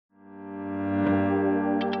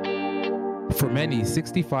For many,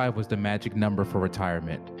 65 was the magic number for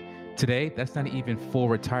retirement. Today, that's not even full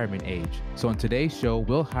retirement age. So, on today's show,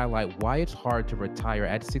 we'll highlight why it's hard to retire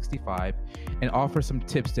at 65 and offer some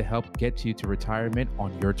tips to help get you to retirement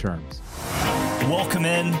on your terms. Welcome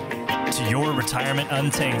in to Your Retirement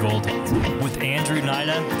Untangled with Andrew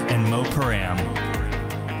Nida and Mo Param.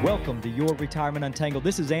 Welcome to Your Retirement Untangled.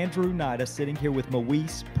 This is Andrew Nida sitting here with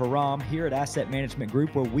Moise Param here at Asset Management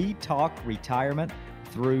Group, where we talk retirement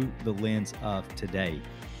through the lens of today,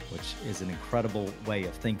 which is an incredible way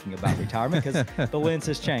of thinking about retirement because the lens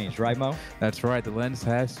has changed, right, Mo? That's right. The lens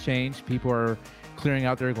has changed. People are clearing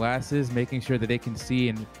out their glasses, making sure that they can see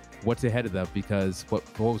and what's ahead of them, because what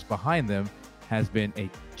goes behind them has been a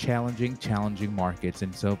challenging markets.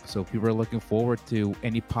 And so people are looking forward to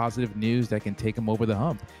any positive news that can take them over the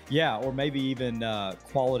hump. Yeah, or maybe even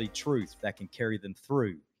quality truth that can carry them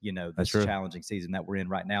through, this challenging season that we're in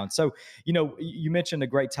right now. And so, you mentioned a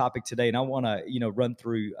great topic today, and I want to, run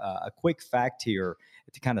through a quick fact here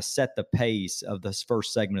to kind of set the pace of this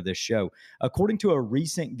first segment of this show. According to a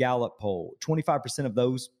recent Gallup poll, 25% of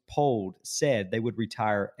those polled said they would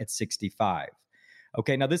retire at 65.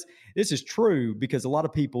 Okay, now this is true because a lot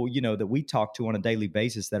of people, that we talk to on a daily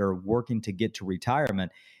basis that are working to get to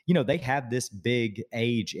retirement, they have this big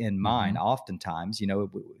age in mind. Oftentimes,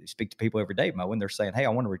 we speak to people every day, Mo, when they're saying, hey, I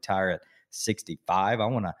want to retire at 65. I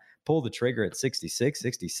want to pull the trigger at 66,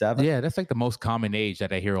 67. Yeah, that's like the most common age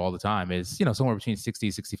that I hear all the time is, somewhere between 60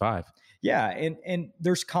 and 65. Yeah, and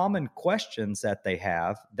there's common questions that they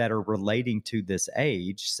have that are relating to this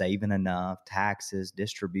age, saving enough, taxes,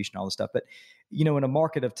 distribution, all this stuff. But in a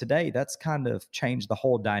market of today, that's kind of changed the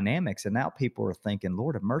whole dynamics. And now people are thinking,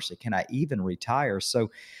 Lord have mercy, can I even retire? So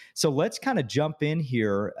let's kind of jump in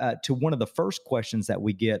here to one of the first questions that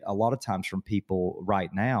we get a lot of times from people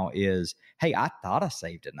right now is, hey, I thought I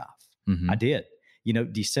saved enough. I did.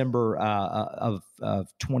 December of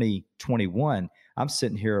 2021, I'm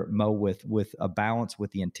sitting here, Mo, with a balance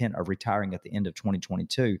with the intent of retiring at the end of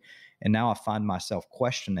 2022. And now I find myself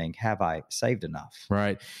questioning, have I saved enough?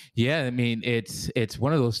 Right. Yeah. I mean, it's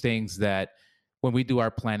one of those things that when we do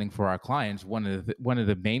our planning for our clients, one of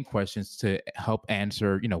the main questions to help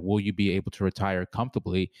answer, will you be able to retire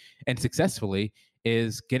comfortably and successfully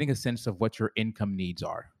is getting a sense of what your income needs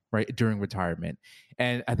are, right, during retirement.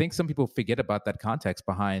 And I think some people forget about that context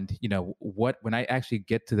behind, when I actually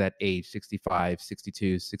get to that age, 65,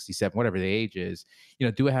 62, 67, whatever the age is,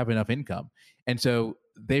 do I have enough income? And so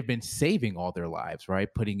they've been saving all their lives, right?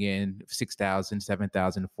 Putting in 6,000,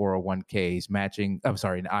 7,000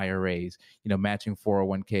 401ks, in IRAs, matching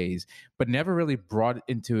 401ks, but never really bring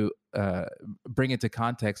into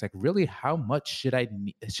context, like really how much should I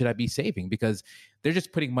be saving? Because they're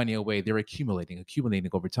just putting money away. They're accumulating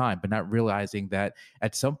over time, but not realizing that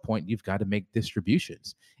at some point you've got to make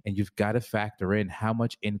distributions and you've got to factor in how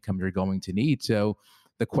much income you're going to need. So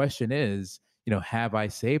the question is, have I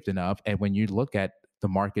saved enough? And when you look at the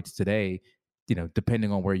markets today,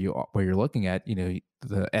 depending on where you're looking at,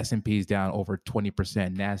 the S&P is down over 20%,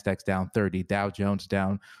 NASDAQ's down 30, Dow Jones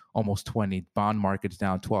down almost 20, bond market's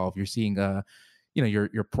down 12. You're seeing,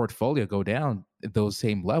 your portfolio go down at those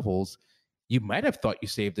same levels. You might have thought you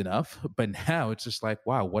saved enough, but now it's just like,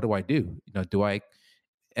 wow, what do I do?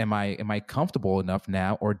 Am I comfortable enough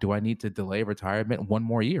now, or do I need to delay retirement one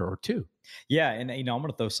more year or two? Yeah. And, I'm going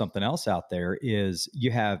to throw something else out there is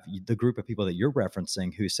you have the group of people that you're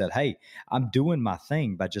referencing who said, hey, I'm doing my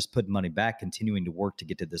thing by just putting money back, continuing to work to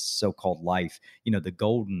get to this so-called life, the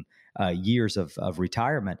golden years of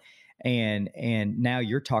retirement. And now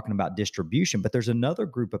you're talking about distribution, but there's another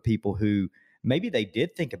group of people who maybe they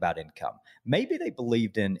did think about income. Maybe they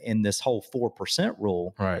believed in this whole 4%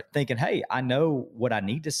 rule, right? Thinking, hey, I know what I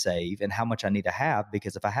need to save and how much I need to have,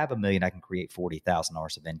 because if I have $1 million, I can create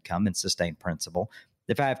 $40,000 of income and sustained principal.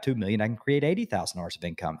 If I have $2 million, I can create $80,000 of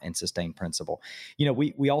income and sustained principal.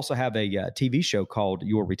 We also have a TV show called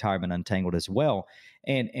Your Retirement Untangled as well.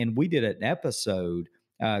 And we did an episode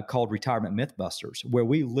called Retirement Mythbusters, where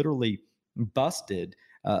we literally busted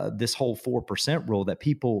this whole 4% rule that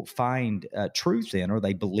people find truth in, or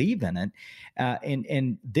they believe in it.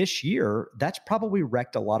 And this year, that's probably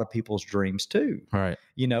wrecked a lot of people's dreams too. Right.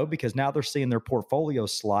 Because now they're seeing their portfolio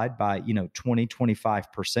slide by, 20,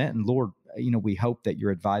 25%. And Lord, we hope that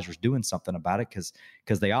your advisor's doing something about it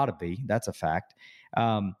because they ought to be. That's a fact.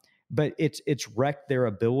 But it's wrecked their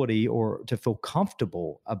ability or to feel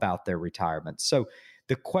comfortable about their retirement. So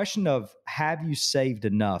the question of have you saved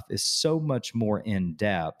enough is so much more in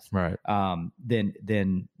depth, right?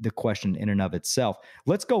 Than the question in and of itself.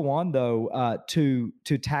 Let's go on though to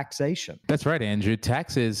taxation. That's right, Andrew.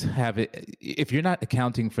 Taxes have it. If you're not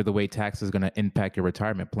accounting for the way tax is going to impact your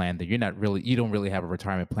retirement plan, then you don't really have a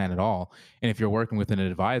retirement plan at all. And if you're working with an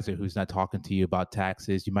advisor who's not talking to you about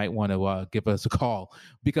taxes, you might want to give us a call,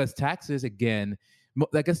 because taxes, again,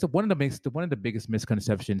 I guess one of the biggest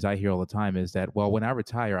misconceptions I hear all the time is that, well, when I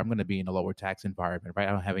retire, I'm going to be in a lower tax environment, right?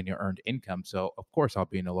 I don't have any earned income, so of course I'll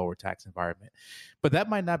be in a lower tax environment. But that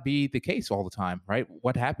might not be the case all the time, right?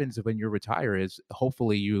 What happens when you retire is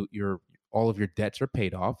hopefully you're all of your debts are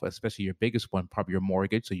paid off, especially your biggest one, probably your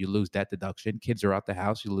mortgage. So you lose that deduction. Kids are out the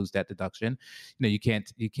house, you lose that deduction. You can't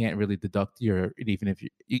really deduct even if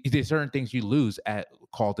there's certain things you lose at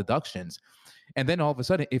called deductions. And then all of a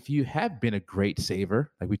sudden, if you have been a great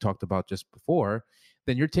saver, like we talked about just before,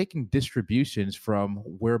 then you're taking distributions from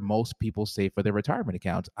where most people save for their retirement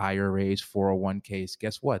accounts, IRAs, 401ks.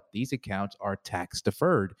 Guess what? These accounts are tax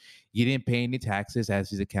deferred. You didn't pay any taxes as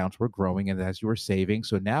these accounts were growing and as you were saving.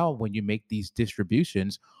 So now when you make these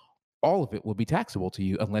distributions, all of it will be taxable to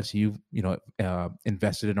you unless you've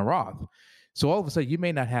invested in a Roth. So all of a sudden, you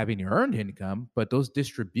may not have any earned income, but those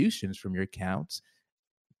distributions from your accounts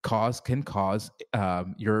can cause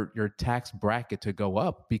your tax bracket to go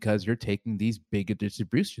up because you're taking these bigger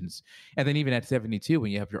distributions. And then even at 72,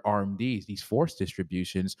 when you have your RMDs, these forced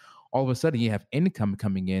distributions, all of a sudden you have income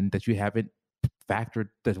coming in that you haven't factored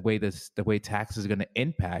the way tax is going to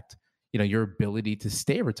impact your ability to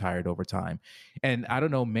stay retired over time. And I don't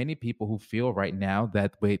know many people who feel right now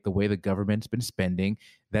that the way the government's been spending,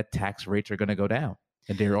 that tax rates are going to go down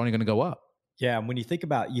and they're only going to go up. Yeah, and when you think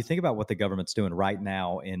about what the government's doing right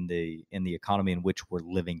now in the economy in which we're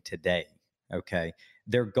living today, okay,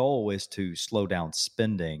 their goal is to slow down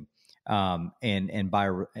spending, and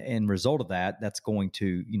by in result of that, that's going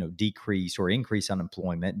to decrease or increase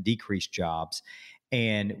unemployment, decrease jobs.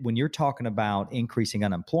 And when you're talking about increasing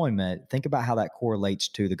unemployment, think about how that correlates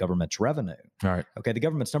to the government's revenue. All right. Okay, the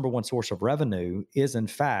government's number one source of revenue is in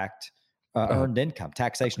fact earned income,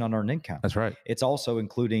 taxation on earned income. That's right. It's also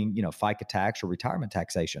including, FICA tax or retirement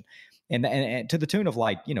taxation. And to the tune of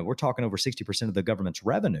we're talking over 60% of the government's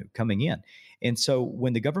revenue coming in. And so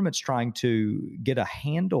when the government's trying to get a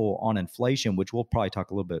handle on inflation, which we'll probably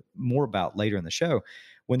talk a little bit more about later in the show,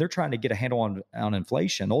 when they're trying to get a handle on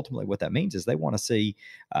inflation, ultimately what that means is they want to see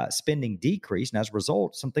spending decrease. And as a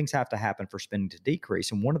result, some things have to happen for spending to decrease.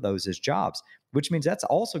 And one of those is jobs, which means that's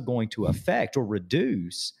also going to affect or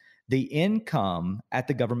reduce the income at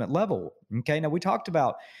the government level. Okay. Now we talked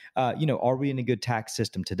about, are we in a good tax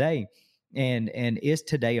system today? And is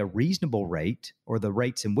today a reasonable rate, or the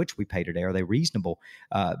rates in which we pay today, are they reasonable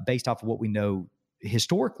based off of what we know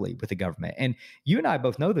historically with the government? And you and I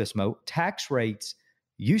both know this, Mo, tax rates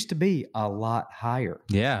used to be a lot higher.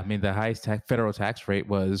 Yeah. I mean, the highest federal tax rate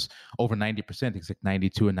was over 90%, it's like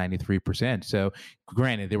 92 and 93%. So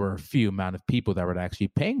granted, there were a few amount of people that were actually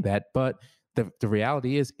paying that, but the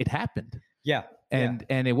reality is it happened. Yeah. And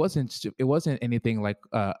it wasn't anything like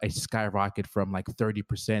a skyrocket from like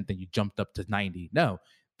 30%, then you jumped up to 90. No,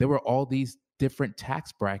 there were all these different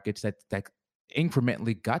tax brackets that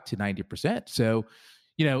incrementally got to 90%. So,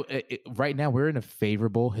 right now we're in a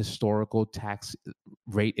favorable historical tax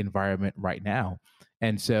rate environment right now.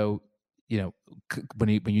 And so, when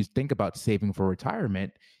you think about saving for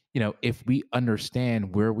retirement, if we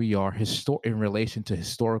understand where we are in relation to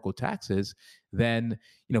historical taxes, then,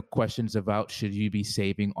 questions about should you be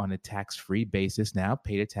saving on a tax-free basis now,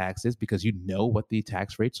 pay the taxes because you know what the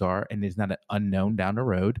tax rates are and it's not an unknown down the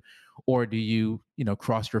road, or do you,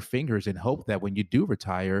 cross your fingers and hope that when you do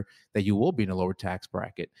retire that you will be in a lower tax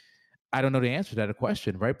bracket? I don't know the answer to that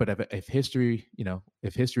question, right? But if history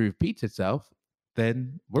repeats itself,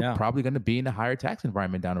 then we're probably going to be in a higher tax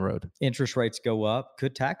environment down the road. Interest rates go up,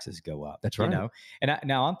 could taxes go up? That's right. And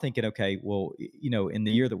now I'm thinking, okay, well, in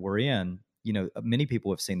the year that we're in, many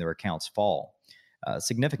people have seen their accounts fall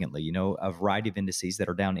significantly, a variety of indices that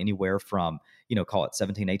are down anywhere from, call it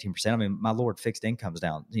 17, 18%. I mean, my Lord, fixed income's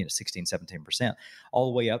down, 16, 17%,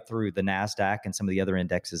 all the way up through the NASDAQ and some of the other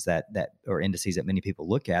indexes that or indices that many people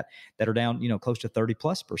look at that are down, close to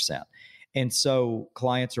 30+%. And so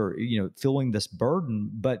clients are, feeling this burden,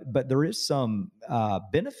 but there is some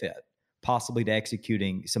benefit possibly to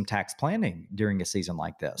executing some tax planning during a season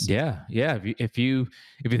like this. Yeah. If you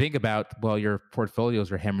think about, well, your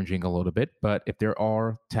portfolios are hemorrhaging a little bit, but if there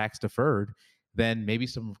are tax deferred, then maybe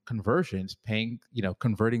some conversions,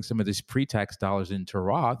 converting some of these pre-tax dollars into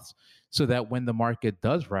Roths, so that when the market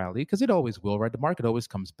does rally, because it always will, right? The market always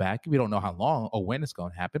comes back. We don't know how long or when it's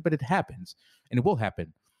going to happen, but it happens, and it will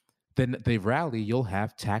happen. Then they rally, you'll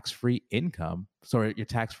have tax-free income, so your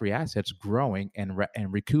tax-free assets growing and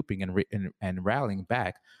recouping and rallying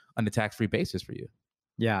back on the tax-free basis for you.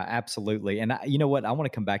 Yeah, absolutely. And you know what? I want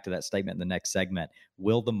to come back to that statement in the next segment.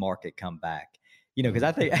 Will the market come back? Because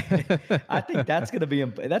I think that's going to be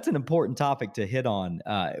that's an important topic to hit on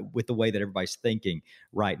with the way that everybody's thinking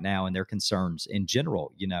right now and their concerns in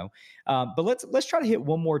general. But let's try to hit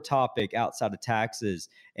one more topic outside of taxes.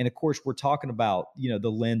 And of course, we're talking about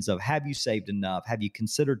the lens of, have you saved enough? Have you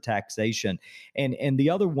considered taxation? And the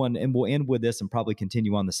other one, and we'll end with this and probably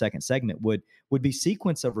continue on the second segment, would be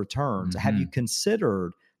sequence of returns. Mm-hmm. Have you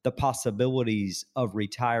considered the possibilities of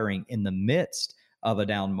retiring in the midst of a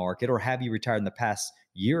down market, or have you retired in the past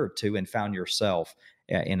year or two and found yourself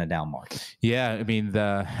in a down market? Yeah, I mean,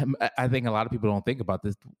 I think a lot of people don't think about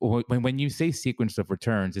this. When you say sequence of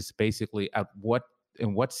returns, it's basically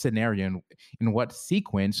in what scenario, in what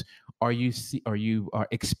sequence are you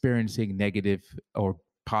experiencing negative or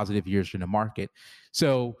positive years in the market?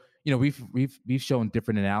 So we've shown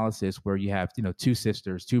different analysis where you have two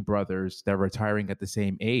sisters, two brothers that are retiring at the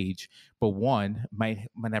same age, but one might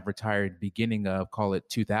have retired beginning of, call it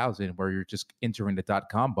 2000, where you're just entering the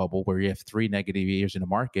 .com bubble, where you have 3 negative years in the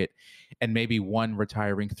market, and maybe one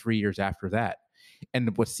retiring 3 years after that.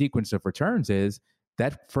 And what sequence of returns is,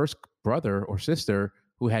 that first brother or sister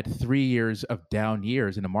who had 3 years of down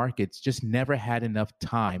years in the markets just never had enough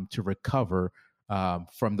time to recover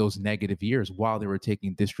from those negative years while they were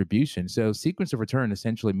taking distribution. So sequence of return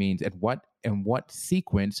essentially means in what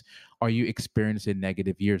sequence are you experiencing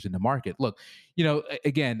negative years in the market? Look,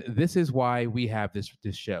 again, this is why we have this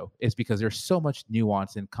show, is because there's so much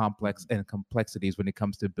nuance and complexities when it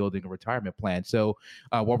comes to building a retirement plan. So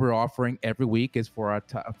what we're offering every week is for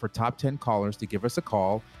top 10 callers to give us a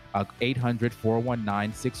call,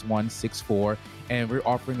 800-419-6164, and we're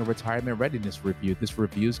offering a retirement readiness review. This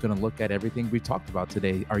review is going to look at everything we talked about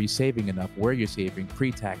today. Are you saving enough? Where you're saving?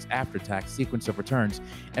 Pre-tax, after-tax, sequence of returns,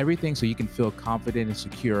 everything, so you can feel confident and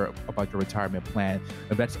secure about your retirement plan.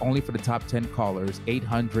 And that's only for the top 10 callers,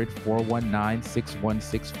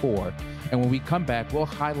 800-419-6164. And when we come back, we'll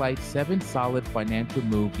highlight 7 solid financial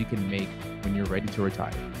moves you can make when you're ready to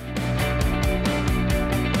retire.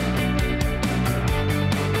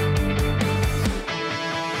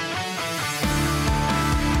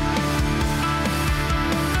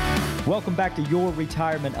 Welcome back to Your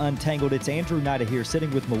Retirement Untangled. It's Andrew Nida here,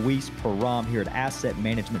 sitting with Moise Param here at Asset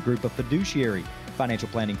Management Group, a fiduciary financial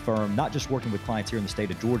planning firm, not just working with clients here in the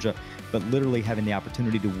state of Georgia, but literally having the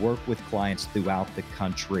opportunity to work with clients throughout the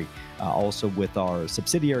country. Also with our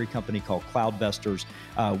subsidiary company called Cloudvestors,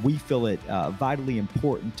 we feel it vitally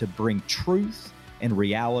important to bring truth and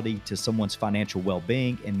reality to someone's financial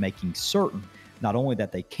well-being, and making certain not only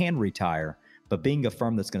that they can retire, but being a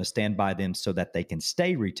firm that's going to stand by them so that they can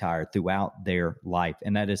stay retired throughout their life.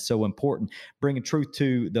 And that is so important, bringing truth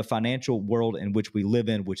to the financial world in which we live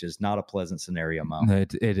in, which is not a pleasant scenario, Mo.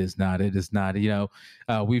 It is not. It is not.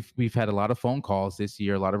 We've had a lot of phone calls this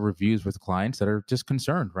year, a lot of reviews with clients that are just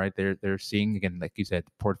concerned, right? They're seeing, again, like you said,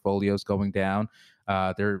 portfolios going down.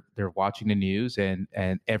 They're watching the news, and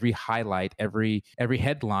every highlight, every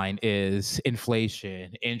headline is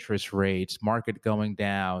inflation, interest rates, market going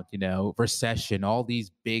down, recession, all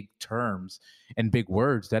these big terms and big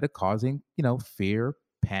words that are causing, fear,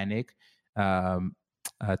 panic,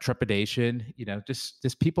 trepidation.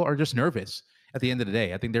 Just people are just nervous at the end of the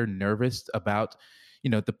day. I think they're nervous about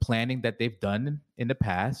the planning that they've done in the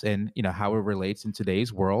past, and how it relates in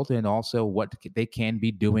today's world, and also what they can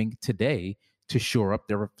be doing today to shore up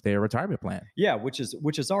their retirement plan. Yeah, which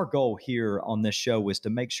is our goal here on this show, is to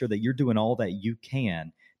make sure that you're doing all that you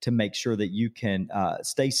can to make sure that you can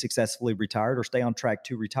stay successfully retired or stay on track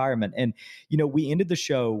to retirement. And, we ended the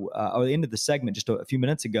show, or ended the segment just a few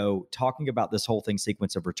minutes ago, talking about this whole thing,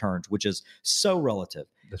 sequence of returns, which is so relative.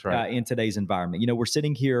 That's right. In today's environment. We're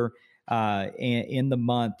sitting here in the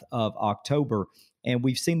month of October, and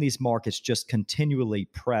we've seen these markets just continually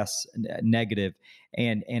press negative.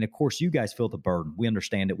 And of course, you guys feel the burden. We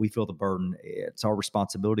understand it. We feel the burden. It's our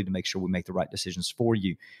responsibility to make sure we make the right decisions for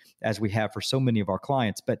you, as we have for so many of our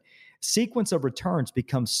clients. But sequence of returns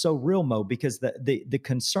becomes so real, Mo, because the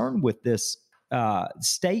concern with this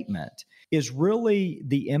statement is really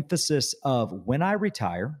the emphasis of when I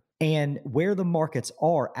retire and where the markets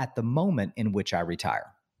are at the moment in which I retire.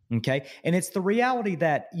 Okay. And it's the reality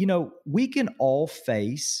that, we can all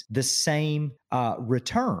face the same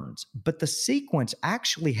returns, but the sequence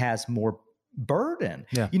actually has more burden.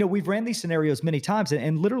 Yeah. We've ran these scenarios many times,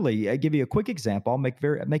 and literally, I give you a quick example. I'll make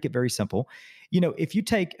it very simple. If you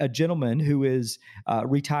take a gentleman who is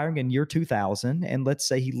retiring in year 2000, and let's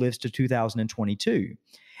say he lives to 2022,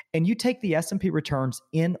 and you take the S&P returns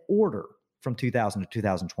in order from 2000 to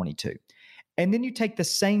 2022, and then you take the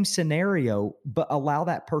same scenario but allow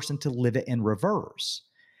that person to live it in reverse,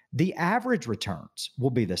 the average returns will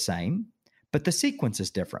be the same, but the sequence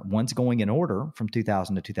is different. One's going in order from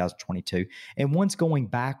 2000 to 2022, and one's going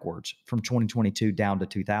backwards from 2022 down to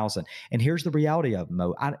 2000. And here's the reality of it,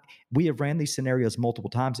 Mo. We have ran these scenarios multiple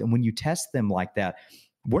times, and when you test them like that,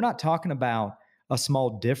 we're not talking about a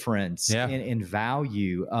small difference in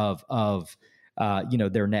value of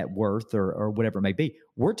their net worth or whatever it may be.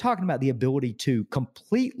 We're talking about the ability to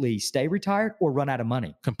completely stay retired or run out of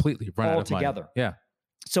money. Completely run out of money. Altogether. Yeah.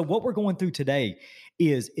 So what we're going through today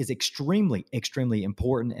is extremely, extremely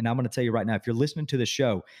important. And I'm going to tell you right now, if you're listening to the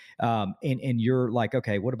show and you're like,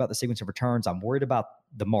 okay, what about the sequence of returns? I'm worried about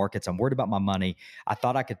the markets. I'm worried about my money. I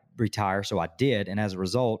thought I could retire, so I did. And as a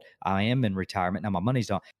result, I am in retirement. Now my money's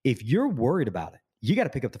gone. If you're worried about it, you got to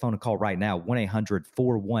pick up the phone and call right now,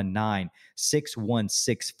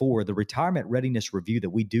 1-800-419-6164. The retirement readiness review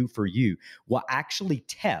that we do for you will actually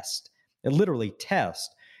literally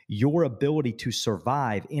test your ability to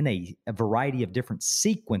survive in a variety of different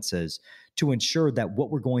sequences to ensure that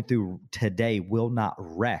what we're going through today will not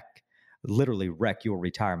literally wreck your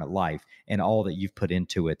retirement life and all that you've put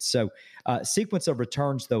into it. So sequence of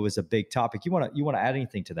returns, though, is a big topic. You want to add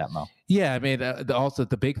anything to that, Mo? Yeah, I mean, also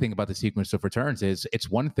the big thing about the sequence of returns is it's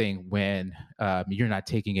one thing when you're not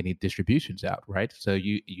taking any distributions out, right? So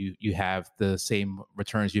you have the same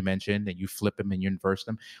returns you mentioned, and you flip them and you inverse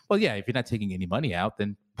them. Well, yeah, if you're not taking any money out,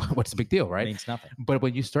 then what's the big deal, right? It means nothing. But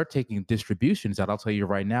when you start taking distributions out, I'll tell you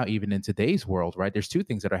right now, even in today's world, right, there's two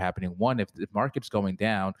things that are happening. One, if the market's going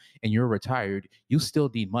down and you're retired, you still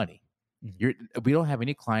need money. We don't have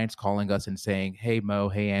any clients calling us and saying, "Hey Mo,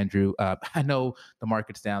 hey Andrew, I know the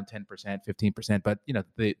market's down 10%, 15%, but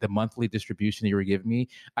the monthly distribution that you were giving me,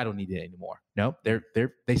 I don't need it anymore." No,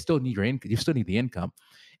 they still need your income. You still need the income.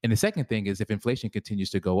 And the second thing is, if inflation continues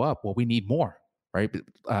to go up, well, we need more, right?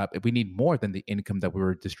 We need more than the income that we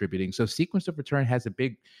were distributing. So sequence of return has a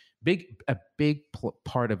big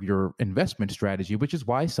part of your investment strategy, which is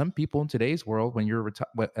why some people in today's world, when you're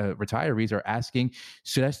retirees, are asking,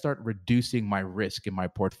 should I start reducing my risk in my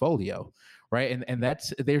portfolio, right? And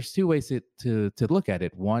there's two ways to look at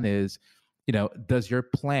it. One is, does your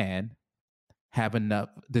plan have enough?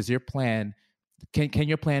 Does your plan can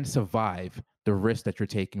your plan survive the risk that you're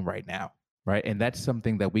taking right now, right? And that's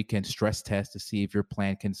something that we can stress test to see if your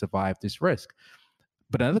plan can survive this risk.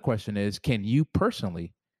 But another question is, can you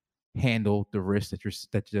personally handle the risk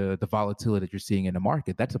the volatility that you're seeing in the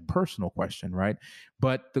market? That's a personal question, right?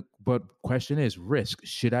 But the question is risk.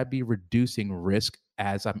 Should I be reducing risk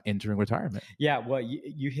as I'm entering retirement? Yeah, well,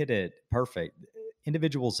 you hit it perfect.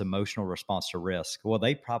 Individuals' emotional response to risk. Well,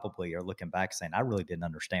 they probably are looking back saying, "I really didn't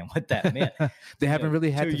understand what that meant." They haven't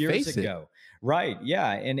really had 2 to years face ago. Right?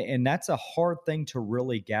 Yeah, and that's a hard thing to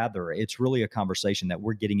really gather. It's really a conversation that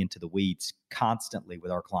we're getting into the weeds constantly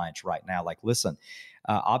with our clients right now. Like, listen,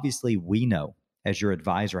 obviously, we know as your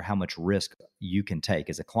advisor how much risk you can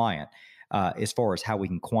take as a client, as far as how we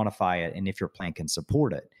can quantify it and if your plan can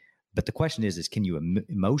support it. But the question is can you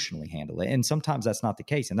emotionally handle it? And sometimes that's not the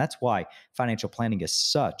case. And that's why financial planning is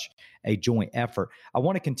such a joint effort. I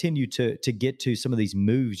want to continue to get to some of these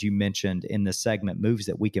moves you mentioned in this segment, moves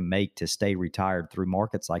that we can make to stay retired through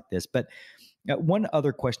markets like this. But one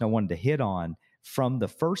other question I wanted to hit on from the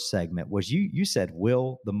first segment was you said,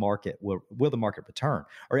 will the market return?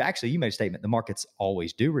 Or actually, you made a statement, the markets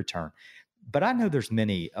always do return. But I know there's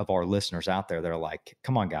many of our listeners out there that are like,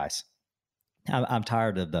 come on, guys. I'm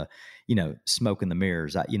tired of the, smoke in the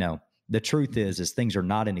mirrors. The truth is things are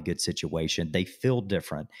not in a good situation. They feel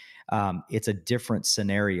different. It's a different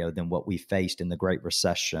scenario than what we faced in the Great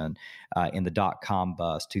Recession, in the dot-com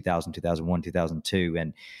bust, 2000, 2001, 2002.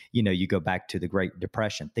 And, you go back to the Great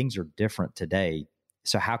Depression. Things are different today.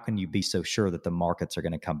 So how can you be so sure that the markets are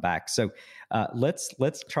going to come back? So let's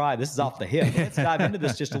try. This is off the hip. Let's dive into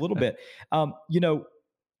this just a little bit.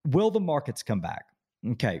 Will the markets come back?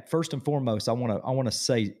 Okay, first and foremost, I want to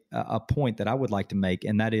say a point that I would like to make,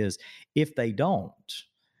 and that is, if they don't,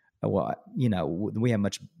 well, we have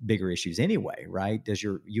much bigger issues anyway, right? Does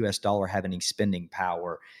your U.S. dollar have any spending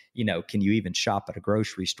power? Can you even shop at a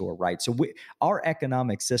grocery store, right? So our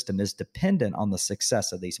economic system is dependent on the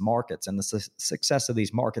success of these markets, and the success of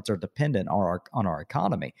these markets are dependent on our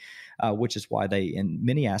economy, which is why they, in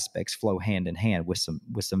many aspects, flow hand in hand with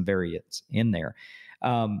some variance in there.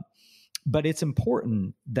 But it's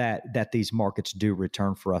important that these markets do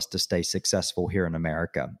return for us to stay successful here in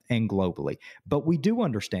America and globally. But we do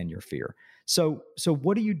understand your fear. So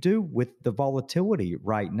what do you do with the volatility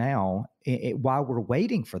right now while we're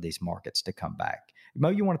waiting for these markets to come back? Mo,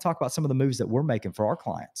 you want to talk about some of the moves that we're making for our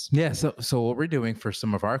clients? Yeah. So what we're doing for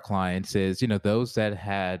some of our clients is, those that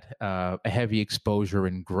had a heavy exposure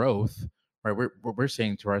in growth, right? We're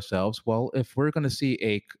saying to ourselves, well, if we're going to see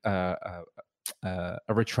a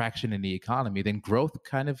retraction in the economy, then growth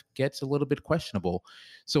kind of gets a little bit questionable.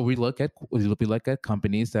 So we look at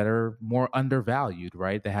companies that are more undervalued,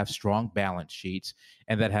 right? That have strong balance sheets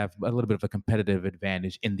and that have a little bit of a competitive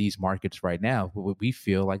advantage in these markets right now. We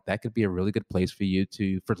feel like that could be a really good place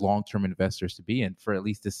for long-term investors to be in for at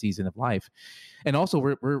least this season of life. And also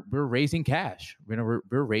we're raising cash. We're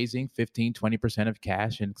raising 15-20% of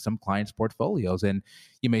cash in some clients' portfolios. And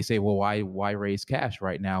you may say, well, why raise cash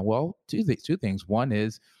right now? Well, two things. One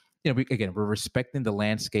is, we're respecting the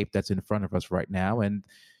landscape that's in front of us right now. And,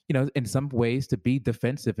 in some ways, to be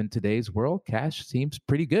defensive in today's world, cash seems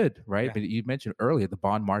pretty good, right? Yeah. But you mentioned earlier, the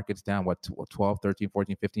bond market's down, 12, 13,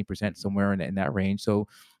 14, 15%, somewhere in that range. So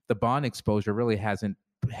the bond exposure really hasn't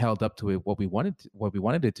held up to it what we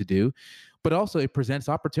wanted it to do. But also it presents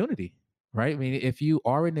opportunity. Right. I mean, if you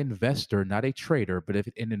are an investor, not a trader, but if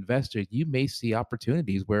an investor, you may see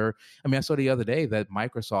opportunities where, I saw the other day that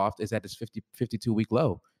Microsoft is at its 52-week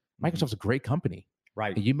low. Microsoft's a great company.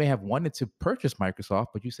 Right. You may have wanted to purchase Microsoft,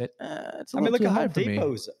 but you said, it's a little too high for me.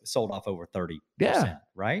 Depot's sold off over 30%,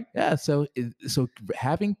 right? Yeah. So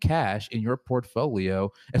having cash in your portfolio,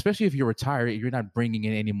 especially if you're retired, you're not bringing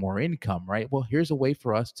in any more income, right? Well, here's a way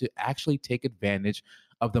for us to actually take advantage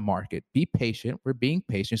of the market. Be patient. We're being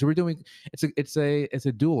patient. So we're doing, it's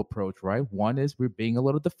a dual approach, right? One is we're being a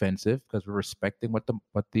little defensive because we're respecting what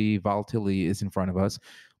the volatility is in front of us,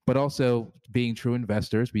 but also being true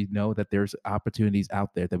investors. We know that there's opportunities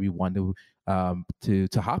out there that we want to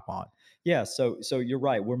hop on. Yeah, so you're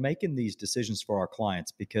right. We're making these decisions for our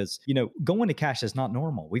clients because, going to cash is not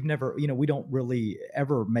normal. We've never, we don't really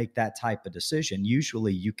ever make that type of decision.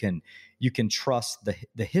 Usually you can trust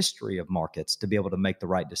the history of markets to be able to make the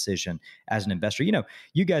right decision as an investor.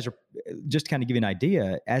 You guys are, just to kind of give you an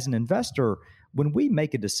idea, as an investor, when we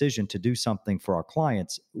make a decision to do something for our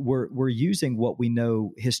clients, we're using what we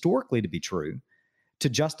know historically to be true to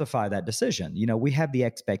justify that decision. We have the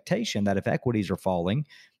expectation that if equities are falling,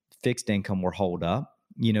 fixed income will hold up.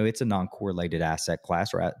 It's a non-correlated asset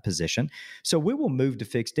class or position. So we will move to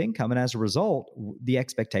fixed income. And as a result, the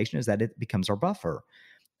expectation is that it becomes our buffer.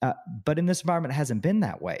 But in this environment, it hasn't been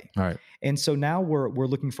that way. All right. And so now we're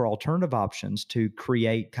looking for alternative options to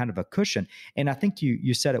create kind of a cushion. And I think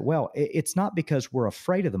you said it well. It's not because we're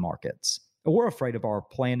afraid of the markets or afraid of our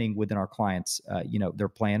planning within our clients, their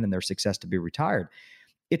plan and their success to be retired.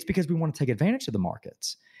 It's because we want to take advantage of the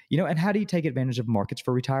markets. And how do you take advantage of markets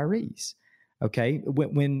for retirees? Okay,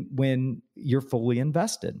 when you're fully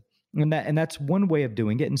invested, and that's one way of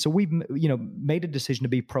doing it. And so we've made a decision to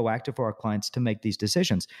be proactive for our clients to make these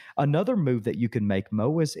decisions. Another move that you can make,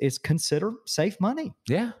 Mo, is consider safe money.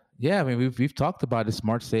 Yeah. Yeah, we've talked about it,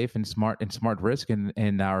 smart safe and smart risk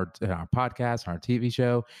in our podcast, our TV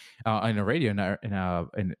show, on the radio,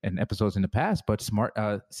 in episodes in the past. But smart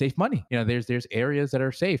safe money, there's areas that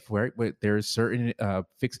are safe where there's certain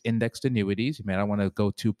fixed indexed annuities. You may not want to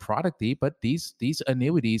go too product-y, but these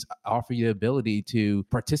annuities offer you the ability to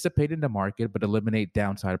participate in the market but eliminate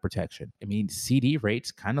downside protection. CD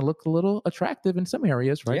rates kind of look a little attractive in some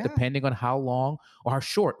areas, right? Yeah. Depending on how long or how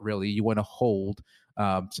short really you want to hold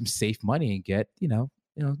some safe money and get,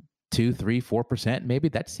 2, 3, 4%. Maybe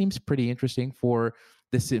that seems pretty interesting for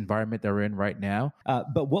this environment that we're in right now.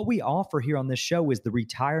 But what we offer here on this show is the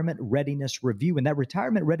Retirement Readiness Review. And that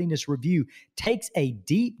Retirement Readiness Review takes a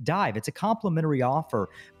deep dive. It's a complimentary offer,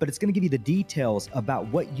 but it's going to give you the details about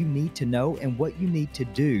what you need to know and what you need to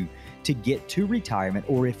do to get to retirement,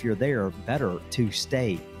 or if you're there, better to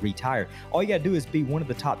stay retired. All you got to do is be one of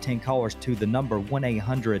the top 10 callers to the number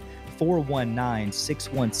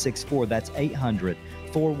 1-800-419-6164. That's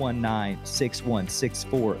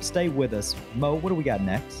 800-419-6164. Stay with us. Mo, what do we got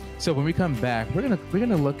next? So when we come back, we're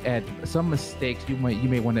gonna look at some mistakes you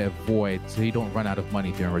may want to avoid so you don't run out of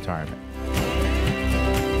money during retirement.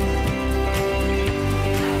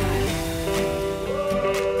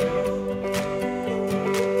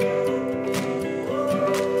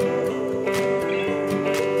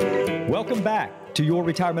 Welcome back to Your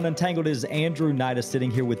Retirement Untangled. It is Andrew Nida sitting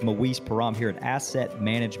here with Moise Param here at Asset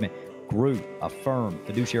Management Group, a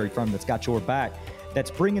fiduciary firm that's got your back, that's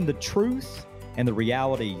bringing the truth and the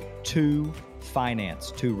reality to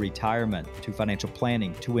finance to retirement to financial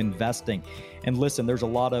planning to investing. And listen, there's a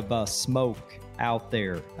lot of smoke out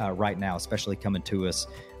there right now, especially coming to us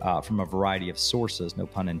from a variety of sources, no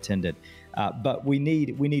pun intended. But we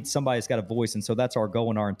need somebody that's got a voice. And so that's our goal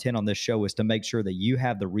and our intent on this show is to make sure that you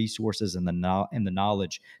have the resources and the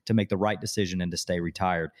knowledge to make the right decision and to stay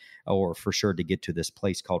retired, or for sure to get to this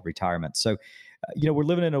place called retirement. So, we're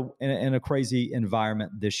living in a crazy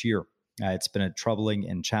environment this year. It's been a troubling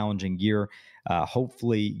and challenging year.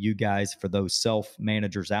 Hopefully you guys, for those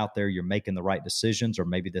self-managers out there, you're making the right decisions, or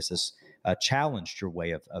maybe this has challenged your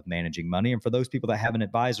way of managing money. And for those people that have an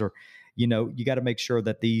advisor, you got to make sure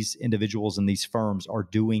that these individuals and these firms are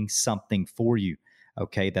doing something for you,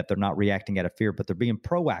 okay, that they're not reacting out of fear, but they're being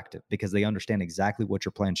proactive because they understand exactly what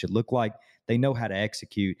your plan should look like. They know how to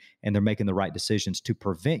execute, and they're making the right decisions to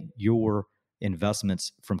prevent your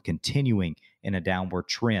investments from continuing in a downward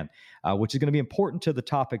trend, which is going to be important to the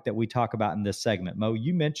topic that we talk about in this segment. Mo,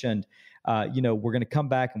 you mentioned, we're going to come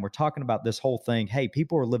back and we're talking about this whole thing. Hey,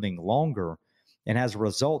 people are living longer, and as a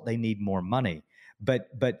result, they need more money. But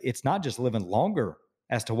it's not just living longer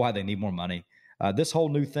as to why they need more money. This whole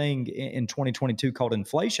new thing in 2022 called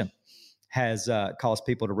inflation has caused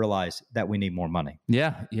people to realize that we need more money.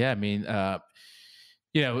 Yeah. I mean,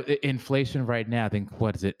 inflation right now, I think,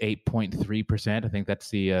 what is it, 8.3%? I think that's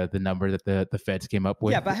the number that the Feds came up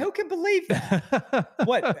with. Yeah, but who can believe that?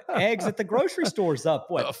 What, eggs at the grocery store's up,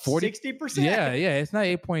 60%? Yeah, it's not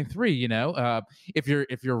 8.3,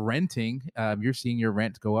 If you're renting, you're seeing your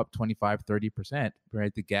rent go up 25-30%,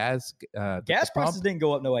 right? The gas prices didn't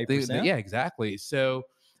go up no 8%. Yeah, exactly. So,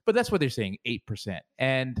 but that's what they're saying, 8%.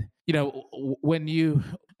 And when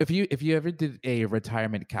if you ever did a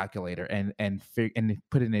retirement calculator and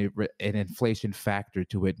put in an inflation factor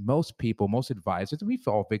to it, most advisors, and we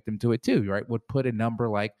fall victim to it too, right, would put a number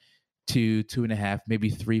like 2.5, maybe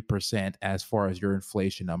 3% as far as your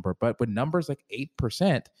inflation number. But with numbers like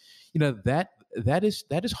 8%, that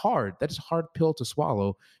is hard. That is a hard pill to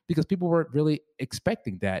swallow because people weren't really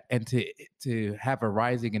expecting that. And to have a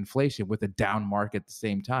rising inflation with a down market at the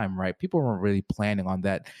same time, right? People weren't really planning on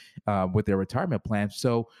that with their retirement plans.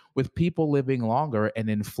 So with people living longer and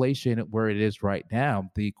inflation where it is right now,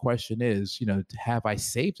 the question is, have I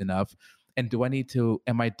saved enough? And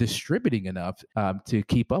am I distributing enough to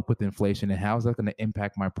keep up with inflation? And how is that going to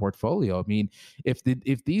impact my portfolio? I mean,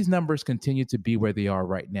 if these numbers continue to be where they are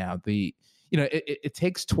right now, it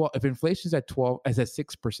takes 12. If inflation's at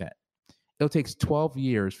 6%, it'll take 12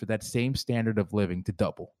 years for that same standard of living to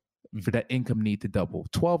double, for that income need to double.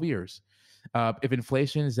 12 years. If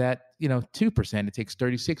inflation is at 2%, it takes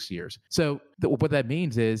 36 years. So what that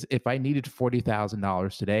means is, if I needed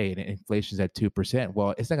 $40,000 today and inflation is at 2%,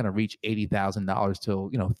 well, it's not going to reach $80,000 till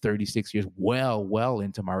 36 years, well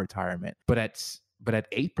into my retirement. But at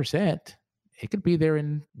 8%, it could be there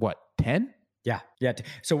in 10. Yeah.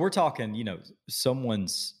 So we're talking,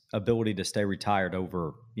 someone's ability to stay retired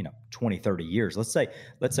over, 20, 30 years. Let's say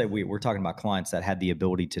we're talking about clients that had the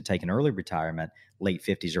ability to take an early retirement, late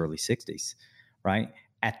 50s, early 60s, right?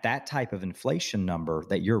 At that type of inflation number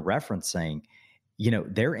that you're referencing,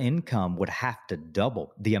 their income would have to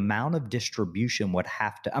double. The amount of distribution would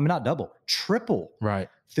have to, not double, triple. Right.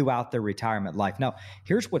 Throughout their retirement life. Now,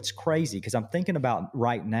 here's what's crazy, because I'm thinking about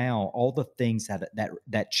right now all the things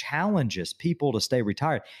that challenges people to stay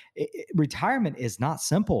retired. Retirement is not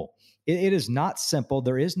simple. It is not simple.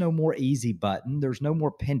 There is no more easy button. There's no more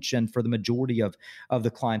pension for the majority of the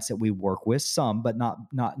clients that we work with. Some, but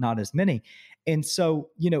not as many. And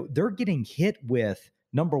so, they're getting hit with,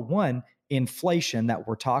 number one, inflation that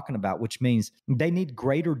we're talking about, which means they need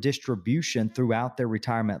greater distribution throughout their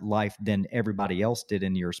retirement life than everybody else did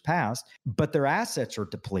in years past, but their assets are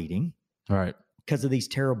depleting. Right. Because of these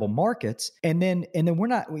terrible markets. And then we're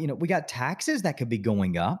not, we got taxes that could be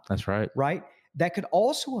going up. That's right. Right. That could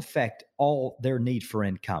also affect all their need for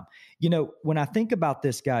income. When I think about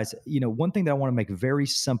this, guys, one thing that I want to make very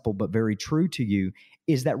simple but very true to you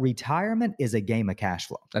is that retirement is a game of cash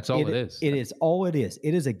flow. That's all it is. It is all it is.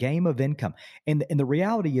 It is a game of income. And the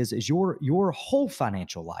reality is your whole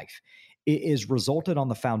financial life is resulted on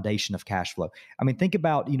the foundation of cash flow. I mean, think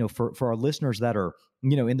about, for our listeners that are,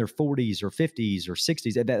 in their 40s or 50s or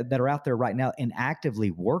 60s that are out there right now and actively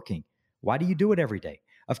working. Why do you do it every day?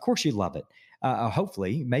 Of course you love it.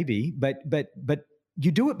 Hopefully, maybe, but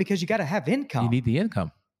you do it because you got to have income. You need the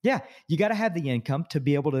income. Yeah, you got to have the income to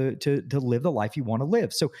be able to live the life you want to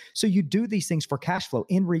live. So you do these things for cash flow.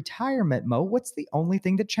 In retirement, Mo, what's the only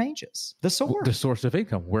thing that changes? The source. The source of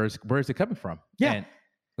income. Where is it coming from? Yeah.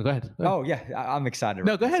 Go ahead. Oh yeah, I'm excited.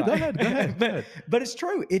 No, go ahead. But it's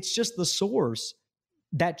true. It's just the source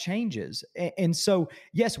that changes. And so,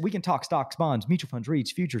 yes, we can talk stocks, bonds, mutual funds,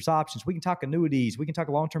 REITs, futures, options. We can talk annuities. We can talk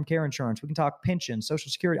long-term care insurance. We can talk pensions,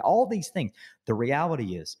 Social Security, all these things. The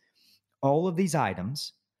reality is all of these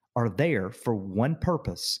items are there for one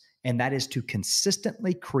purpose, and that is to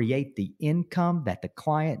consistently create the income that the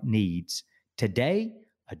client needs today,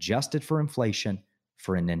 adjusted for inflation,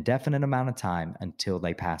 for an indefinite amount of time until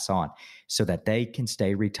they pass on, so that they can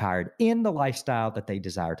stay retired in the lifestyle that they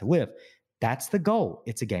desire to live. That's the goal.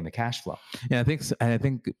 It's a game of cash flow. Yeah, I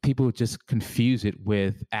think people just confuse it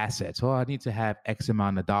with assets. Well, I need to have X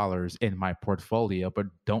amount of dollars in my portfolio, but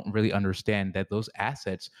don't really understand that those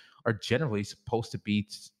assets are generally supposed to be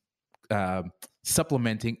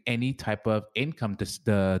supplementing any type of income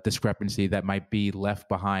discrepancy that might be left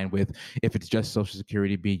behind with, if it's just Social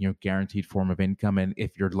Security being your guaranteed form of income, and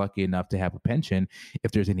if you're lucky enough to have a pension,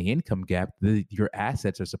 if there's any income gap, your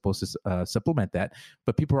assets are supposed to supplement that.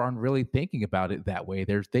 But people aren't really thinking about it that way.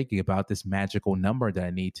 They're thinking about this magical number that I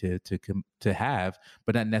need to have,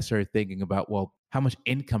 but not necessarily thinking about, well, how much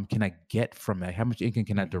income can I get from that? How much income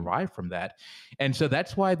can I derive from that? And so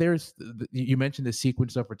that's why you mentioned the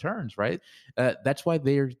sequence of returns, right? That's why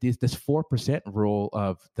there's this 4% rule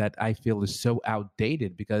of that I feel is so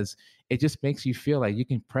outdated, because it just makes you feel like you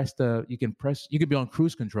can be on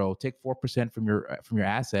cruise control, take 4% from your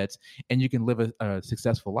assets, and you can live a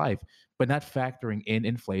successful life, but not factoring in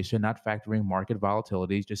inflation, not factoring market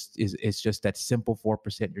volatility. It's just that simple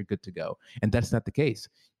 4%, you're good to go. And that's not the case.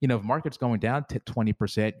 If market's going down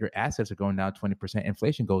 20%, your assets are going down 20%,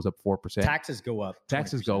 inflation goes up 4%. Taxes go up. 20%.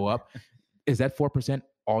 Taxes go up. Is that 4%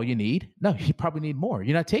 all you need? No, you probably need more.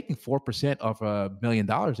 You're not taking 4% of $1 million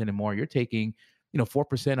anymore. You're taking,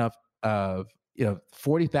 4% of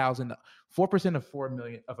 40,000. 4% of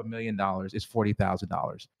 $1 million is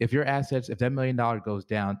 $40,000. If that $1 million goes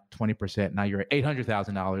down 20%, now you're at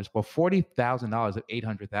 $800,000. Well, $40,000 of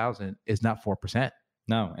 $800,000 is not 4%.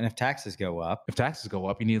 No, and if taxes go up, you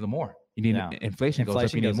need a little more. You need inflation goes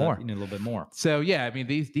up, you need more. You need a little bit more. So yeah, I mean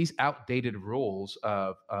these outdated rules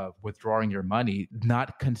of withdrawing your money,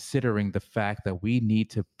 not considering the fact that we need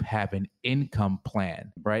to have an income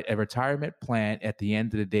plan, right? A retirement plan at the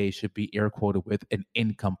end of the day should be air quoted with an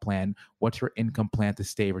income plan. What's your income plan to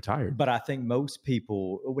stay retired? But I think most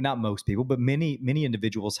people, not most people, but many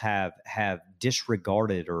individuals have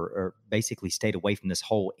disregarded or basically stayed away from this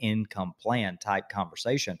whole income plan type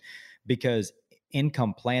conversation, because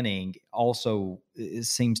income planning also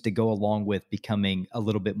seems to go along with becoming a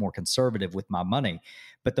little bit more conservative with my money.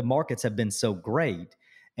 But the markets have been so great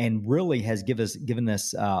and really has given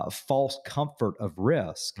us false comfort of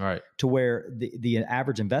risk, right, to where the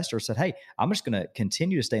average investor said, hey, I'm just going to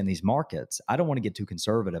continue to stay in these markets. I don't want to get too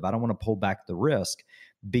conservative. I don't want to pull back the risk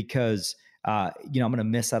because I'm going to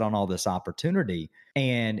miss out on all this opportunity.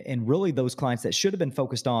 And really those clients that should have been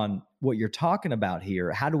focused on what you're talking about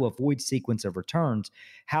here, how to avoid sequence of returns,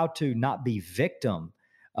 how to not be victim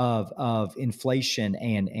of inflation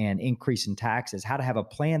and increase in taxes, how to have a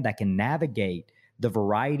plan that can navigate the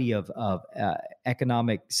variety of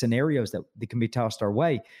economic scenarios that can be tossed our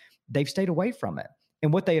way, they've stayed away from it.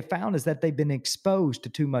 And what they have found is that they've been exposed to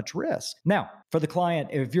too much risk. Now, for the client,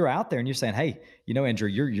 if you're out there and you're saying, hey, Andrew,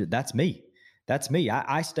 you're that's me. That's me.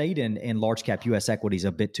 I stayed in large cap U.S. equities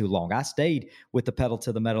a bit too long. I stayed with the pedal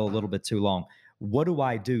to the metal a little bit too long. What do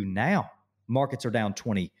I do now? Markets are down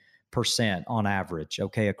 20% on average,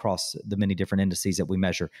 okay, across the many different indices that we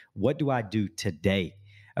measure. What do I do today?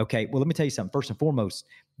 Okay, well, let me tell you something. First and foremost,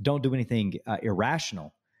 don't do anything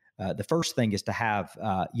irrational. The first thing is to have,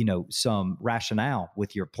 some rationale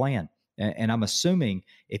with your plan. And I'm assuming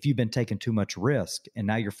if you've been taking too much risk and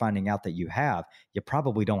now you're finding out that you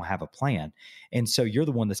probably don't have a plan. And so you're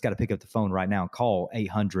the one that's got to pick up the phone right now and call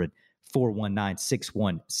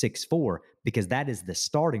 800-419-6164, because that is the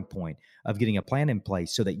starting point of getting a plan in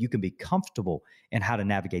place so that you can be comfortable in how to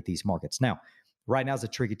navigate these markets. Now, right now is a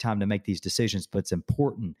tricky time to make these decisions, but it's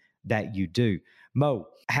important that you do. Mo,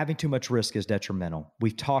 having too much risk is detrimental.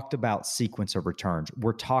 We've talked about sequence of returns.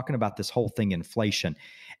 We're talking about this whole thing, inflation.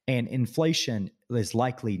 And inflation is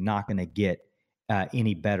likely not going to get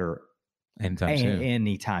any better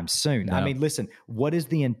anytime soon. No. I mean, listen, what is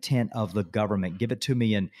the intent of the government? Give it to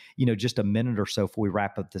me in, just a minute or so before we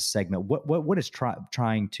wrap up this segment. What is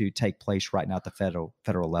trying to take place right now at the federal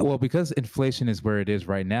level? Well, because inflation is where it is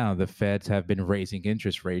right now, the feds have been raising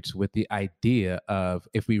interest rates with the idea of,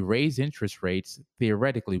 if we raise interest rates,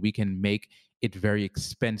 theoretically, we can make it very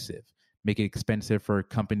expensive. Make it expensive for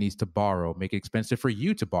companies to borrow, make it expensive for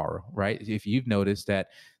you to borrow, right? If you've noticed that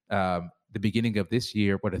the beginning of this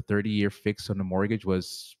year, a 30-year fix on the mortgage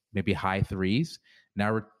was maybe high threes.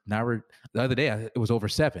 Now we're the other day, it was over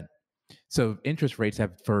 7. So interest rates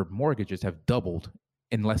for mortgages have doubled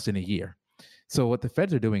in less than a year. So what the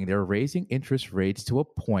feds are doing, they're raising interest rates to a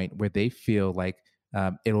point where they feel like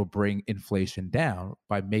it'll bring inflation down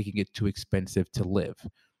by making it too expensive to live.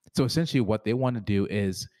 So essentially, what they want to do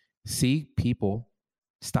is see people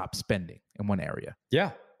stop spending in one area.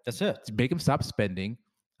 Yeah, that's it. To make them stop spending.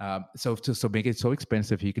 So make it so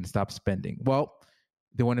expensive you can stop spending. Well,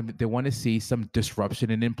 they want to see some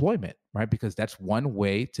disruption in employment, right? Because that's one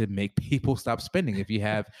way to make people stop spending. If you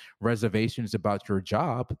have reservations about your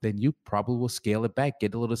job, then you probably will scale it back,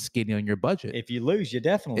 get a little skinny on your budget. If you lose, you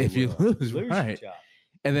definitely if you will. lose right. Your job.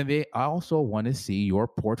 And then they also want to see your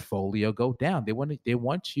portfolio go down. They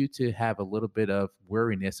want you to have a little bit of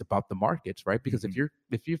weariness about the markets, right? Because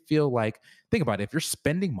if you feel like, think about it, if you're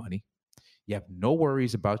spending money, you have no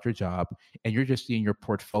worries about your job, and you're just seeing your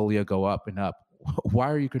portfolio go up and up, why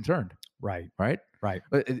are you concerned? Right. But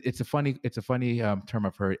it's a funny term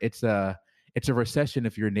I've heard. It's a recession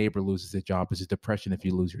if your neighbor loses a job. It's a depression if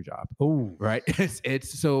you lose your job. Oh, right.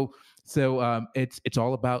 It's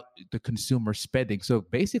all about the consumer spending. So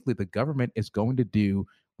basically, the government is going to do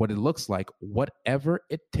what it looks like, whatever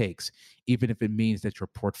it takes, even if it means that your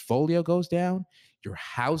portfolio goes down, your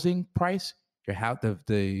housing price,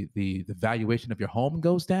 the valuation of your home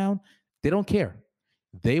goes down. They don't care.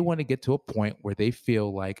 They want to get to a point where they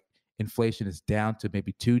feel like inflation is down to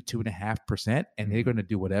maybe 2.5%, and they're going to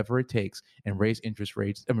do whatever it takes and raise interest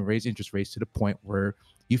rates to the point where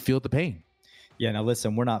you feel the pain. Yeah. Now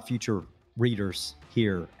listen, we're not future readers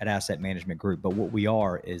here at Asset Management Group, but what we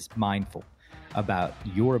are is mindful about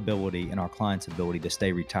your ability and our clients' ability to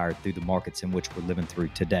stay retired through the markets in which we're living through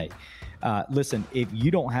today. Listen, if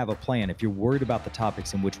you don't have a plan, if you're worried about the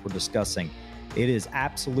topics in which we're discussing, it is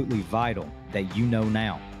absolutely vital that you know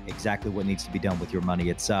now exactly what needs to be done with your money.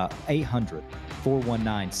 It's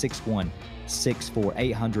 800-419-6164,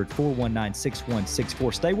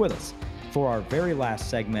 800-419-6164. Stay with us for our very last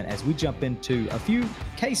segment as we jump into a few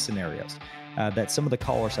case scenarios that some of the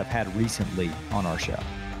callers have had recently on our show.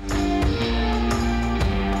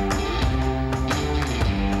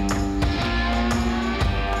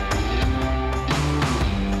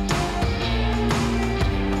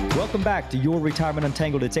 Welcome back to Your Retirement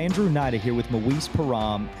Untangled. It's Andrew Nida here with Moise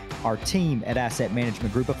Param, our team at Asset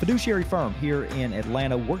Management Group, a fiduciary firm here in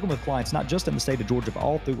Atlanta, working with clients not just in the state of Georgia, but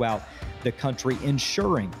all throughout the country,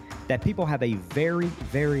 ensuring that people have a very,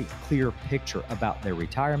 very clear picture about their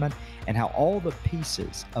retirement and how all the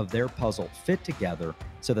pieces of their puzzle fit together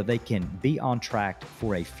so that they can be on track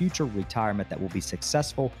for a future retirement that will be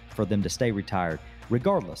successful for them to stay retired,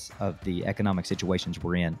 regardless of the economic situations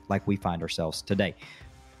we're in, like we find ourselves today.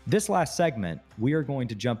 This last segment, we are going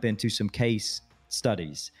to jump into some case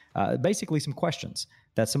studies, basically some questions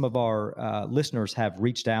that some of our listeners have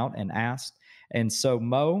reached out and asked. And so,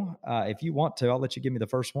 Mo, if you want to, I'll let you give me the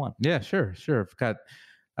first one. Yeah, sure. I've got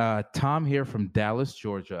Tom here from Dallas,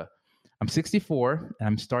 Georgia. I'm 64 and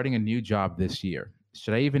I'm starting a new job this year.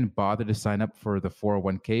 Should I even bother to sign up for the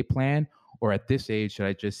 401k plan, or at this age, should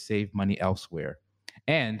I just save money elsewhere?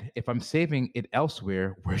 And if I'm saving it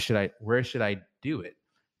elsewhere, where should I do it?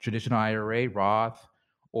 Traditional IRA, Roth,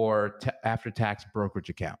 or after-tax brokerage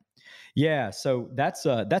account? Yeah, so that's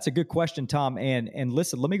a good question, Tom. And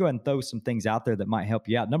listen, let me go ahead and throw some things out there that might help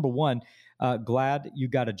you out. Number one, glad you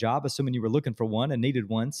got a job, assuming you were looking for one and needed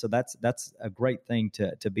one. So that's a great thing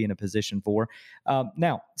to be in a position for.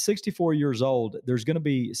 Now, 64 years old, there's going to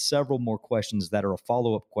be several more questions that are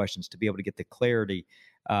follow-up questions to be able to get the clarity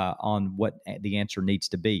on what the answer needs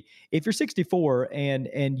to be. If you're 64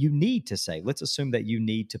 and you need to say, let's assume that you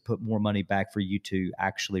need to put more money back for you to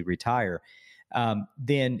actually retire,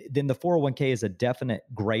 then the 401k is a definite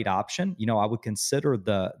great option. You know, I would consider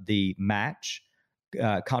the match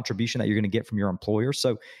contribution that you're going to get from your employer.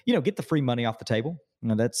 So, you know, get the free money off the table. You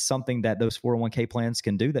know, that's something that those 401k plans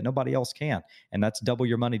can do that nobody else can. And that's double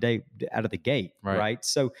your money day out of the gate. Right.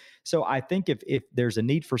 So I think if there's a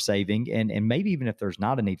need for saving and maybe even if there's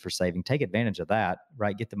not a need for saving, take advantage of that,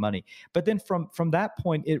 right? Get the money. But then from that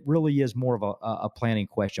point, it really is more of a planning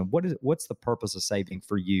question. What's the purpose of saving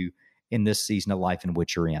for you in this season of life in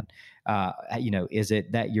which you're in? You know, is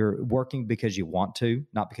it that you're working because you want to,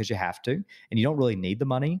 not because you have to, and you don't really need the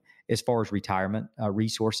money as far as retirement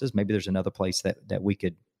resources? Maybe there's another place that we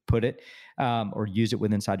could put it or use it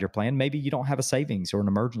with inside your plan. Maybe you don't have a savings or an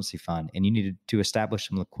emergency fund and you needed to establish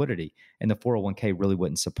some liquidity, and the 401k really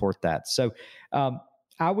wouldn't support that. So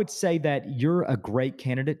I would say that you're a great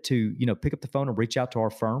candidate to, you know, pick up the phone and reach out to our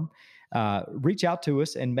firm. Reach out to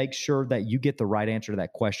us and make sure that you get the right answer to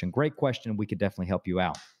that question. Great question. We could definitely help you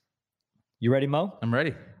out. You ready, Mo? I'm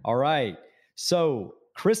ready. All right. So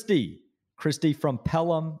Christy Christy from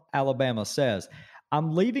Pelham, Alabama says,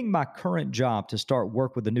 I'm leaving my current job to start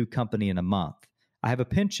work with a new company in a month. I have a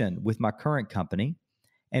pension with my current company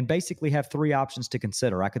and basically have three options to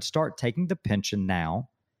consider. I could start taking the pension now,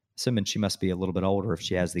 assuming she must be a little bit older if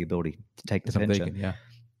she has the ability to take the pension. Thinking, yeah.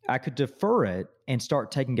 I could defer it and start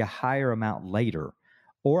taking a higher amount later,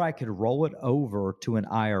 or I could roll it over to an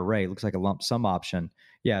IRA. It looks like a lump sum option.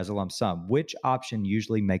 Yeah, as a lump sum. Which option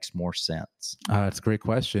usually makes more sense? That's a great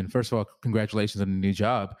question. First of all, congratulations on the new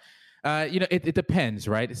job. It depends,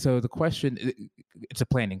 right? So the question, it's a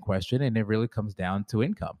planning question, and it really comes down to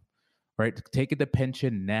income, right? Taking the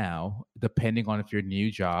pension now, depending on if your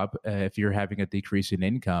new job, if you're having a decrease in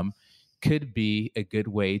income, could be a good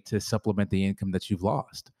way to supplement the income that you've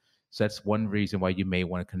lost. So that's one reason why you may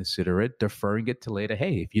want to consider it. Deferring it to later.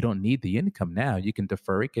 Hey, if you don't need the income now, you can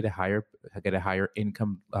defer it, get a higher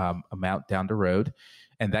income amount down the road,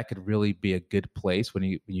 and that could really be a good place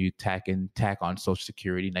when you tack on Social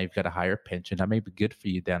Security. Now you've got a higher pension. That may be good for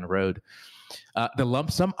you down the road. The lump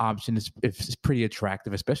sum option is pretty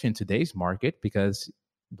attractive, especially in today's market because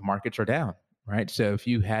the markets are down. Right. So if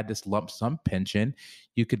you had this lump sum pension,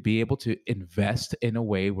 you could be able to invest in a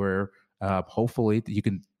way where hopefully you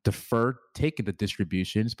can defer taking the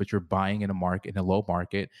distributions, but you're buying in a low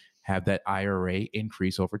market, have that IRA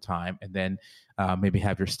increase over time, and then maybe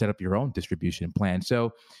set up your own distribution plan.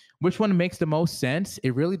 So which one makes the most sense?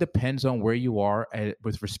 It really depends on where you are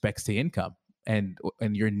with respects to income and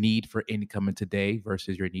your need for income in today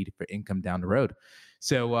versus your need for income down the road.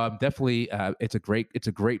 So definitely, it's a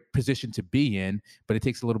great position to be in, but it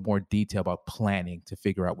takes a little more detail about planning to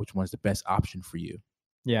figure out which one's the best option for you.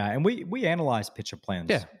 Yeah, and we analyze pension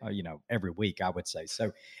plans, every week, I would say.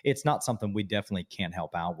 So it's not something we definitely can't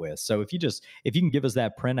help out with. So if you can give us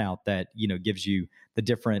that printout that gives you the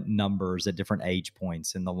different numbers at different age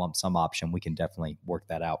points in the lump sum option, we can definitely work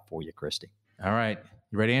that out for you, Christy. All right,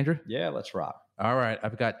 you ready, Andrew? Yeah, let's rock. All right,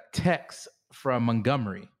 I've got Tex from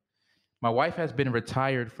Montgomery. My wife has been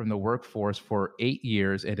retired from the workforce for 8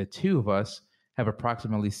 years, and the two of us have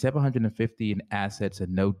approximately $750 in assets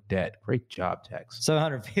and no debt. Great job, Tex.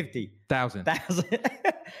 750,000.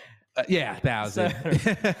 Yeah, 1,000.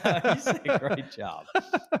 You said great job.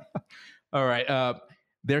 All right.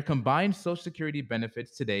 Their combined Social Security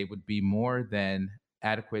benefits today would be more than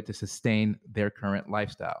adequate to sustain their current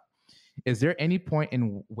lifestyle. Is there any point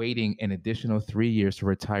in waiting an additional 3 years to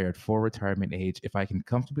retire at full retirement age if I can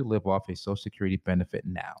comfortably live off a Social Security benefit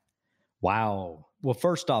now? Wow. Well,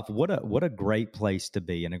 first off, what a great place to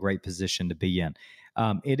be and a great position to be in.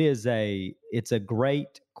 It's a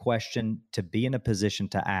great question to be in a position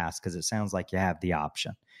to ask because it sounds like you have the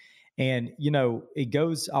option. And it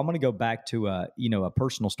goes. I'm going to go back to a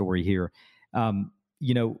personal story here.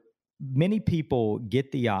 Many people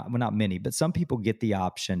get not many, but some people get the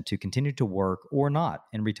option to continue to work or not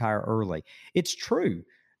and retire early. It's true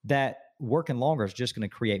that working longer is just going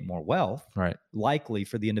to create more wealth, right? Likely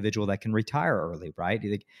for the individual that can retire early, right?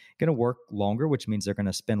 They're going to work longer, which means they're going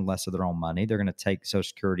to spend less of their own money. They're going to take Social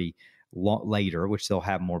Security later, which they'll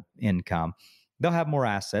have more income. They'll have more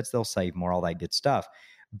assets. They'll save more, all that good stuff.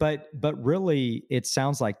 But really, it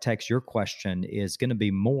sounds like, Tex, your question is going to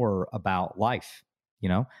be more about life.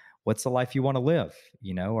 What's the life you want to live?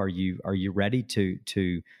 Are you ready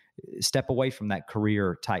to step away from that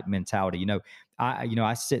career type mentality?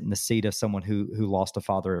 I sit in the seat of someone who lost a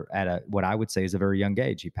father at what I would say is a very young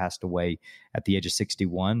age. He passed away at the age of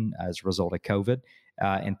 61 as a result of COVID,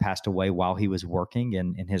 and passed away while he was working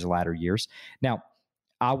in his latter years. Now,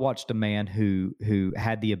 I watched a man who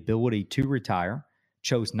had the ability to retire,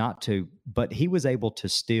 chose not to, but he was able to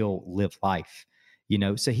still live life.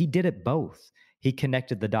 So he did it both. He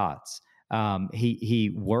connected the dots.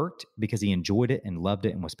 He worked because he enjoyed it and loved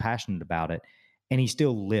it and was passionate about it, and he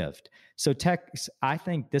still lived. So, Tex, I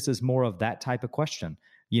think this is more of that type of question.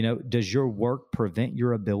 Does your work prevent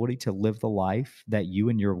your ability to live the life that you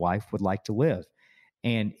and your wife would like to live?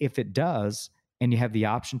 And if it does, and you have the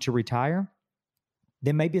option to retire,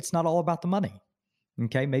 then maybe it's not all about the money.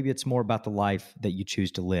 Okay, maybe it's more about the life that you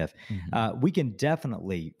choose to live. Mm-hmm. We can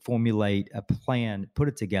definitely formulate a plan, put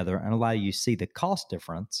it together, and allow you to see the cost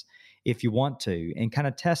difference if you want to, and kind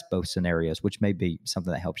of test both scenarios, which may be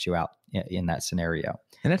something that helps you out in that scenario.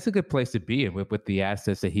 And that's a good place to be in with the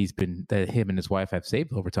assets that that him and his wife have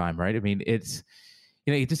saved over time, right? I mean, it's,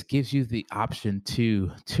 it just gives you the option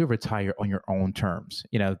to retire on your own terms.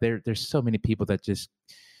 There's so many people that just,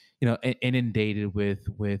 inundated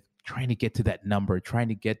with trying to get to that number, trying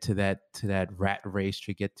to get to that rat race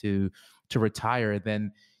to get to retire.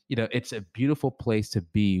 Then, it's a beautiful place to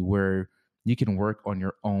be where you can work on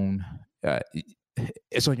your own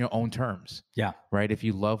it's on your own terms. Yeah. Right. If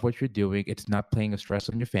you love what you're doing, it's not playing a stress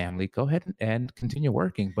on your family, go ahead and continue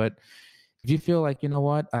working. But if you feel like, you know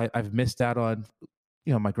what, I've missed out on,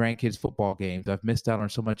 my grandkids' football games, I've missed out on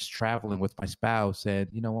so much traveling with my spouse, and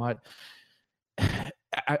you know what,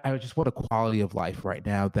 I just want a quality of life right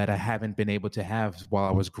now that I haven't been able to have while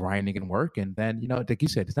I was grinding and working. Then, like you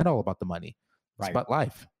said, it's not all about the money. It's about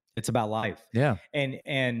life. It's about life. Yeah.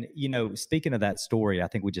 And speaking of that story, I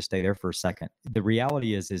think we just stay there for a second. The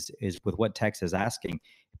reality is with what Tex is asking,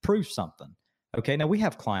 it proves something. Okay. Now we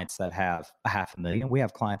have clients that have $500,000. We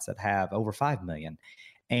have clients that have over 5 million.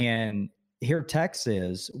 And here Tex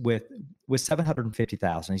is with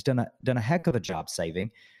 750,000. He's done a heck of a job saving,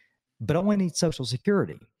 but only needs Social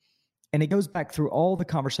Security. And it goes back through all the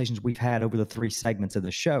conversations we've had over the 3 segments of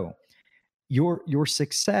the show. Your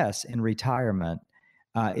success in retirement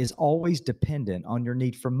is always dependent on your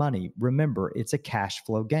need for money. Remember, it's a cash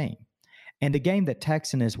flow game. And the game that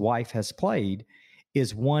Tex and his wife has played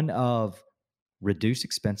is one of reduce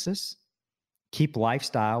expenses, keep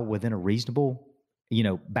lifestyle within a reasonable,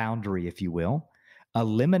 boundary, if you will,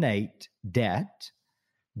 eliminate debt,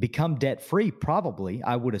 become debt-free, probably,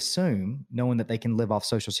 I would assume, knowing that they can live off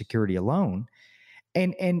Social Security alone,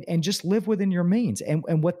 and just live within your means.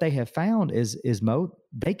 And what they have found is Mo,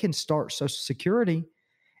 they can start Social Security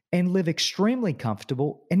and live extremely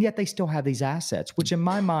comfortable, and yet they still have these assets, which in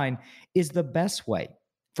my mind is the best way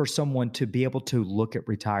for someone to be able to look at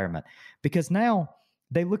retirement. Because now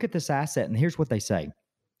they look at this asset, and here's what they say.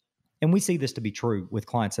 And we see this to be true with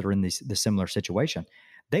clients that are in the similar situation.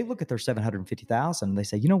 They look at their $750,000 and they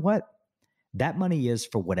say, you know what? That money is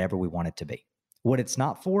for whatever we want it to be. What it's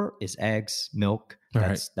not for is eggs, milk.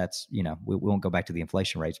 That's we won't go back to the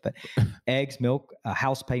inflation rates, but eggs, milk,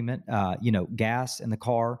 house payment, gas in the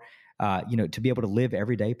car, to be able to live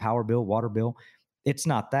every day, power bill, water bill. It's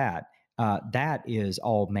not that. That is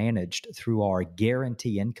all managed through our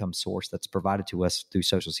guarantee income source that's provided to us through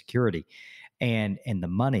Social Security. And the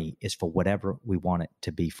money is for whatever we want it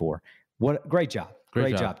to be for. What great job.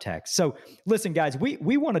 Great job, Tex. So listen, guys,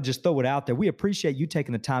 we want to just throw it out there. We appreciate you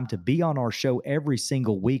taking the time to be on our show every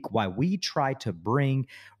single week while we try to bring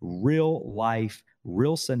real life,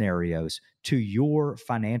 real scenarios to your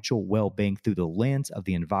financial well-being through the lens of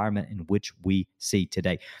the environment in which we see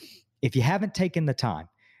today. If you haven't taken the time,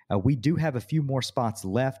 we do have a few more spots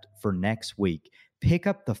left for next week. Pick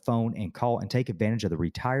up the phone and call and take advantage of the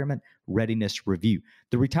Retirement Readiness Review.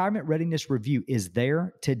 The Retirement Readiness Review is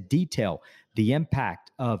there to detail the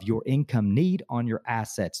impact of your income need on your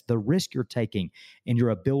assets, the risk you're taking, and your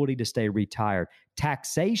ability to stay retired,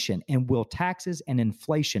 taxation, and will taxes and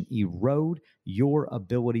inflation erode your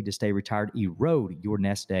ability to stay retired, erode your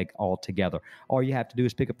nest egg altogether. All you have to do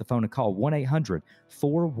is pick up the phone and call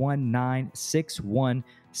 1-800-419-6164,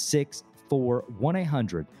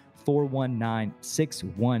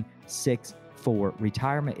 1-800-419-6164.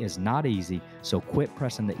 Retirement is not easy, so quit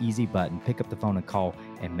pressing the easy button. Pick up the phone and call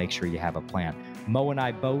and make sure you have a plan. Mo and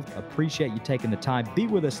I both appreciate you taking the time. Be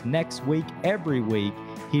with us next week, every week,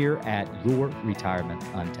 here at Your Retirement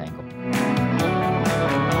Untangled.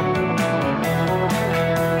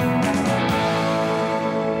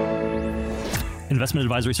 Investment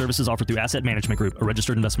advisory services offered through Asset Management Group, a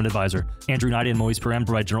registered investment advisor. Andrew Nida and Moise Param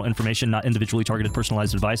provide general information, not individually targeted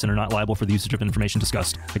personalized advice, and are not liable for the usage of information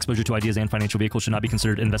discussed. Exposure to ideas and financial vehicles should not be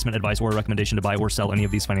considered investment advice or a recommendation to buy or sell any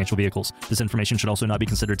of these financial vehicles. This information should also not be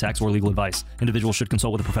considered tax or legal advice. Individuals should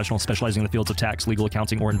consult with a professional specializing in the fields of tax, legal,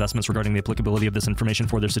 accounting, or investments regarding the applicability of this information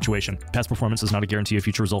for their situation. Past performance is not a guarantee of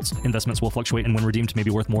future results. Investments will fluctuate and when redeemed may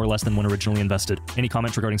be worth more or less than when originally invested. Any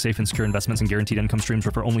comments regarding safe and secure investments and guaranteed income streams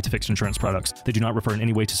refer only to fixed insurance products. They do not refer in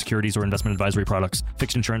any way to securities or investment advisory products.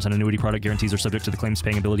 Fixed insurance and annuity product guarantees are subject to the claims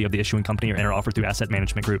paying ability of the issuing company and are offered through Asset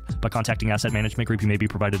Management Group. By contacting Asset Management Group, you may be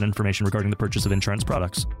provided information regarding the purchase of insurance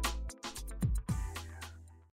products.